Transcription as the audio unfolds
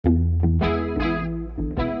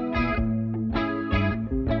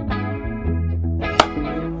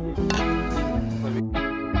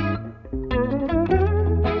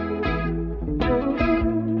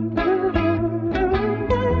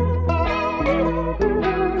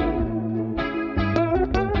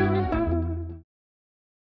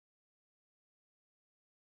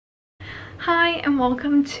Hi and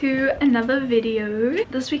welcome to another video.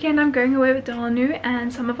 This weekend I'm going away with Danu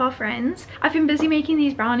and some of our friends. I've been busy making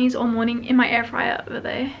these brownies all morning in my air fryer over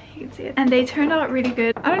there. You can see it. And they turned out really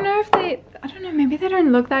good. I don't know, maybe they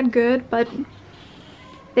don't look that good, but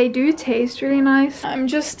they do taste really nice. I'm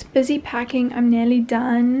just busy packing. I'm nearly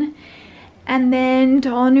done. And then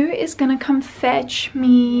Danu is gonna come fetch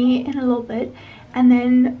me in a little bit. And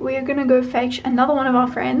then we're gonna go fetch another one of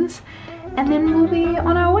our friends. And then we'll be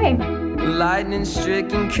on our way.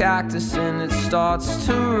 Lightning-stricken cactus and it starts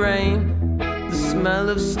to rain. The smell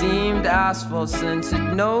of steamed asphalt scented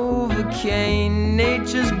Novocaine.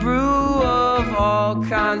 Nature's brew of all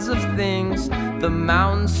kinds of things. The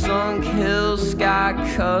mountain-sunk hills,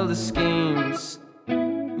 sky-color schemes.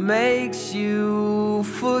 Makes you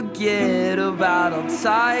forget about all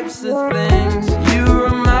types of things. You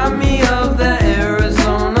remind me of the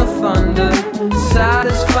Arizona thunder.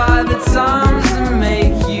 Satisfy the times and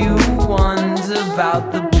make you wonder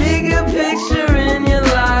about the bigger picture in your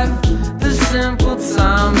life. The simple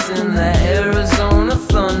times in the Arizona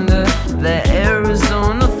thunder. The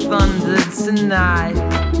Arizona thunder tonight.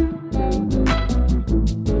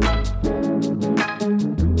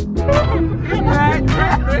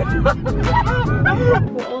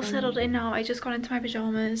 We're all settled in now. I just got into my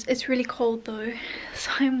pajamas. It's really cold though,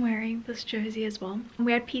 so I'm wearing this jersey as well.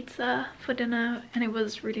 We had pizza for dinner and it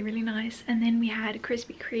was really nice. And then we had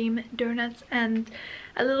Krispy Kreme donuts and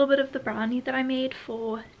a little bit of the brownie that I made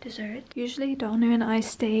for dessert. Usually Danu and I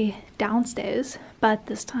stay downstairs, but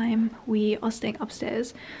this time we are staying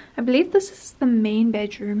upstairs. I believe this is the main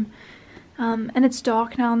bedroom. And it's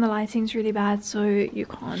dark now and the lighting's really bad, so you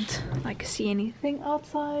can't like see anything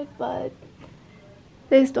outside, but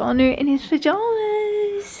there's Danu in his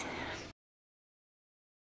pajamas.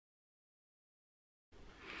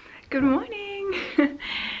 Good morning.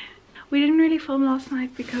 We didn't really film last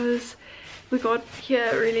night because we got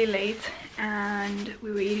here really late and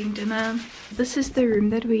we were eating dinner. This is the room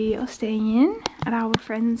that we are staying in at our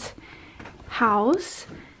friend's house.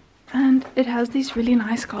 And it has these really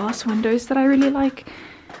nice glass windows that I really like.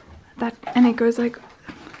 And it goes like,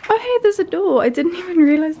 oh hey, there's a door. I didn't even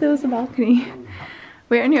realize there was a balcony.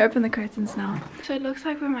 We only open the curtains now. So it looks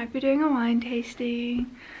like we might be doing a wine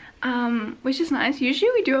tasting, which is nice.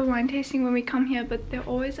 Usually we do a wine tasting when we come here, but they're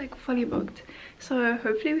always like fully booked. So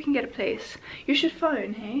hopefully we can get a place. You should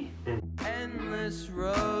phone, hey? Endless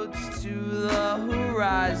roads to the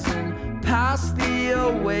horizon, past the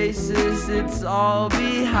oasis, it's all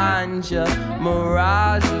behind you.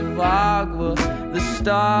 Mirage of agua, the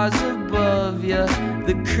stars above you,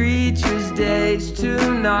 the creature's days to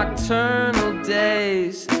nocturnal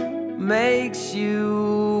days. Makes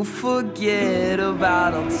you forget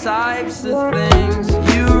about all types of things.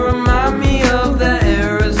 You remind me of the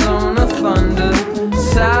Arizona thunder.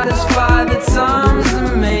 Satisfy the times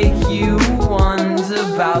and make you wonder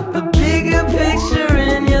about the bigger picture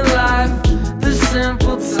in your life. The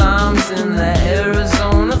simple times in the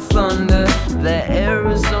Arizona thunder. The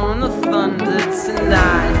Arizona thunder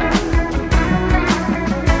tonight.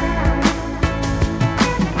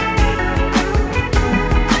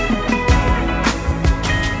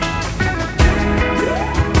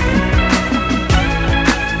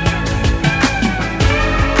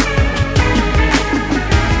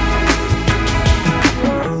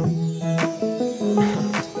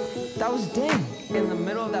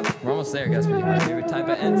 We're almost there, guys. My favorite type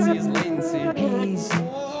of NC is latency. Haze.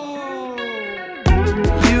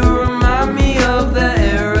 You remind me of the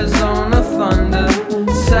Arizona thunder.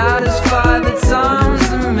 Satisfy the times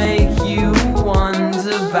and make you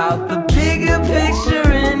wonder about the bigger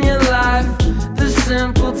picture in your life. The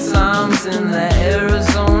simple times in the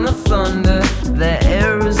Arizona thunder. The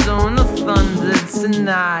Arizona thunder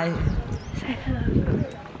tonight. Say hello.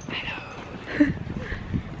 Hello.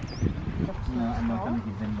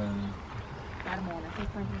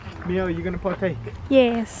 Mia, are you gonna partake?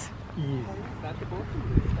 Yes. Yes.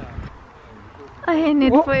 I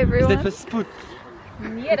need for everyone. Is dit vir spoed?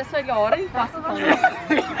 Nee, dis vir jare nie vasgevang nie.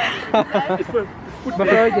 Spoed,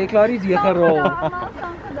 mevrou, jy klaar iets weer gerol.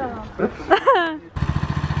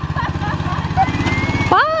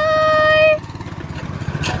 Bye!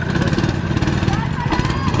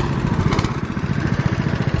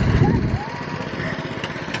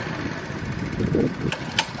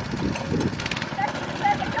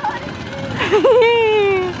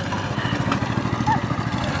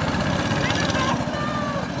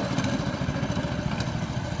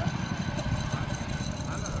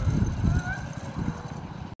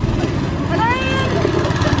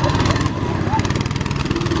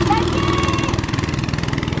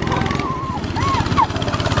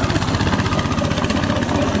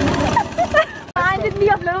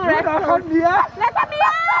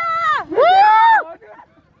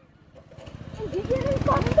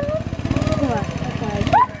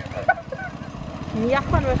 Mia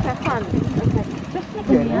gaan we gaan.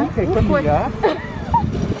 Jenny, kijk dan Mia.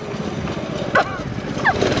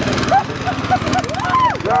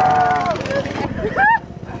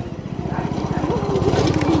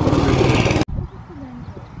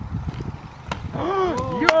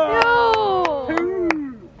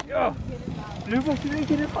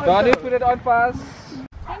 Don't need to put it on fast.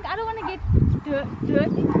 I don't want to get dirt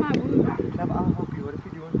into my wound. I'll help you. What if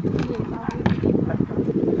you do?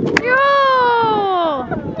 Yo!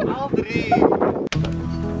 All three.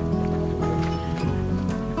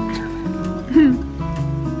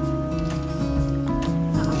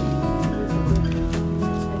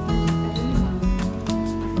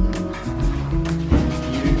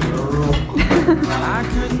 I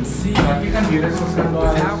couldn't see how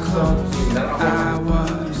close I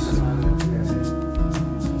was.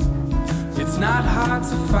 It's not hard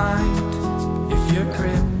to find if your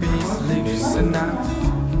grip is loose enough.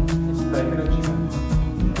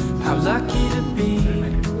 How lucky to be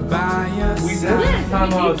by your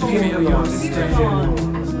side, feel your stare.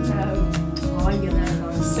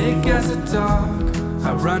 Sick as a dog, I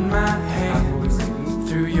run my hands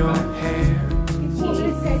through your hair.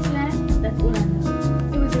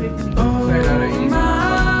 Oh, my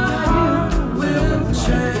heart will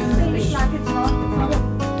change.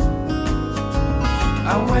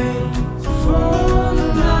 I wait for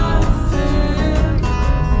nothing.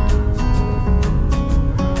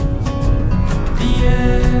 The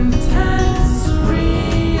intense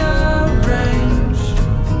rearrange,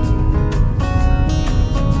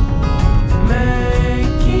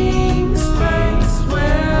 making space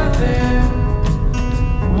where there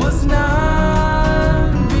was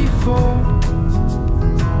none before.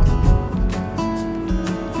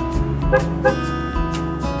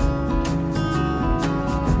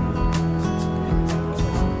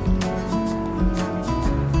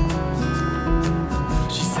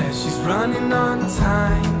 She says she's running on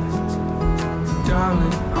time,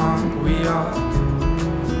 darling, aren't we all?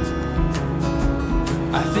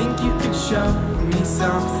 I think you could show me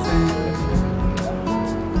something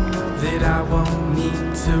that I won't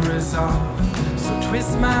need to resolve. So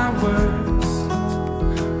twist my words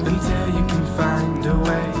until you can find a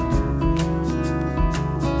way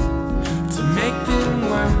to make them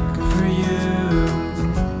work for you.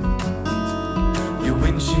 Your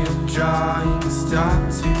windshield drawings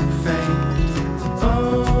start to fade.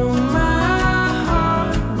 Oh, my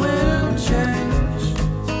heart will change.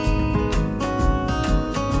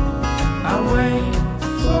 I wait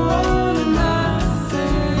for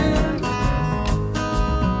nothing.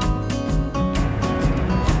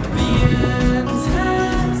 The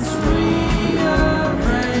intense rearrange,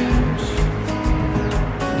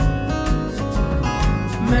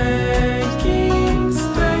 making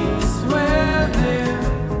space where there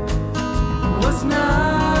was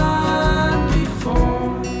none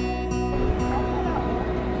before.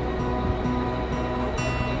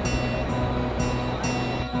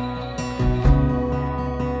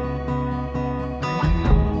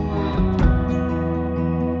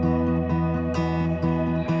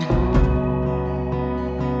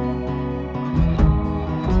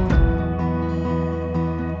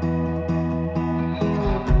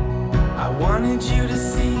 I wanted you to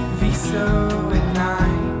see me so at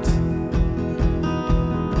night,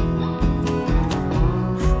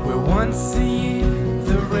 where once a year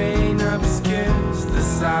the rain obscures the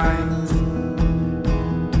sight.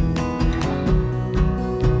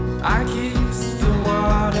 I kiss the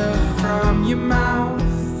water from your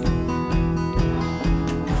mouth,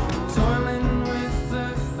 toiling with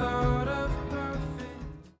the thought of perfect.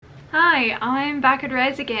 Hi, I'm back at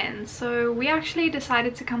Res again. So we actually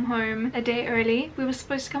decided to come home a day early. We were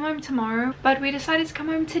supposed to come home tomorrow, but we decided to come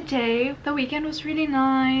home today. The weekend was really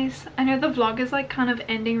nice. I know the vlog is like kind of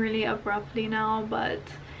ending really abruptly now, but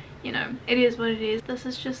you know, it is what it is. This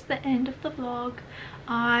is just the end of the vlog.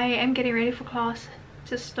 I am getting ready for class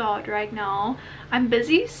to start right now. I'm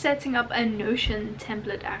busy setting up a Notion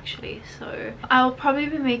template actually, so I'll probably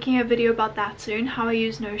be making a video about that soon, how I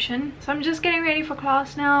use Notion. So I'm just getting ready for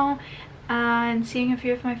class now and seeing a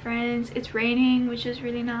few of my friends. It's raining, which is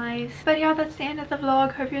really nice. But yeah, that's the end of the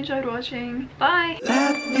vlog. Hope you enjoyed watching. Bye.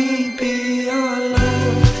 Let me be your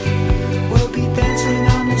love.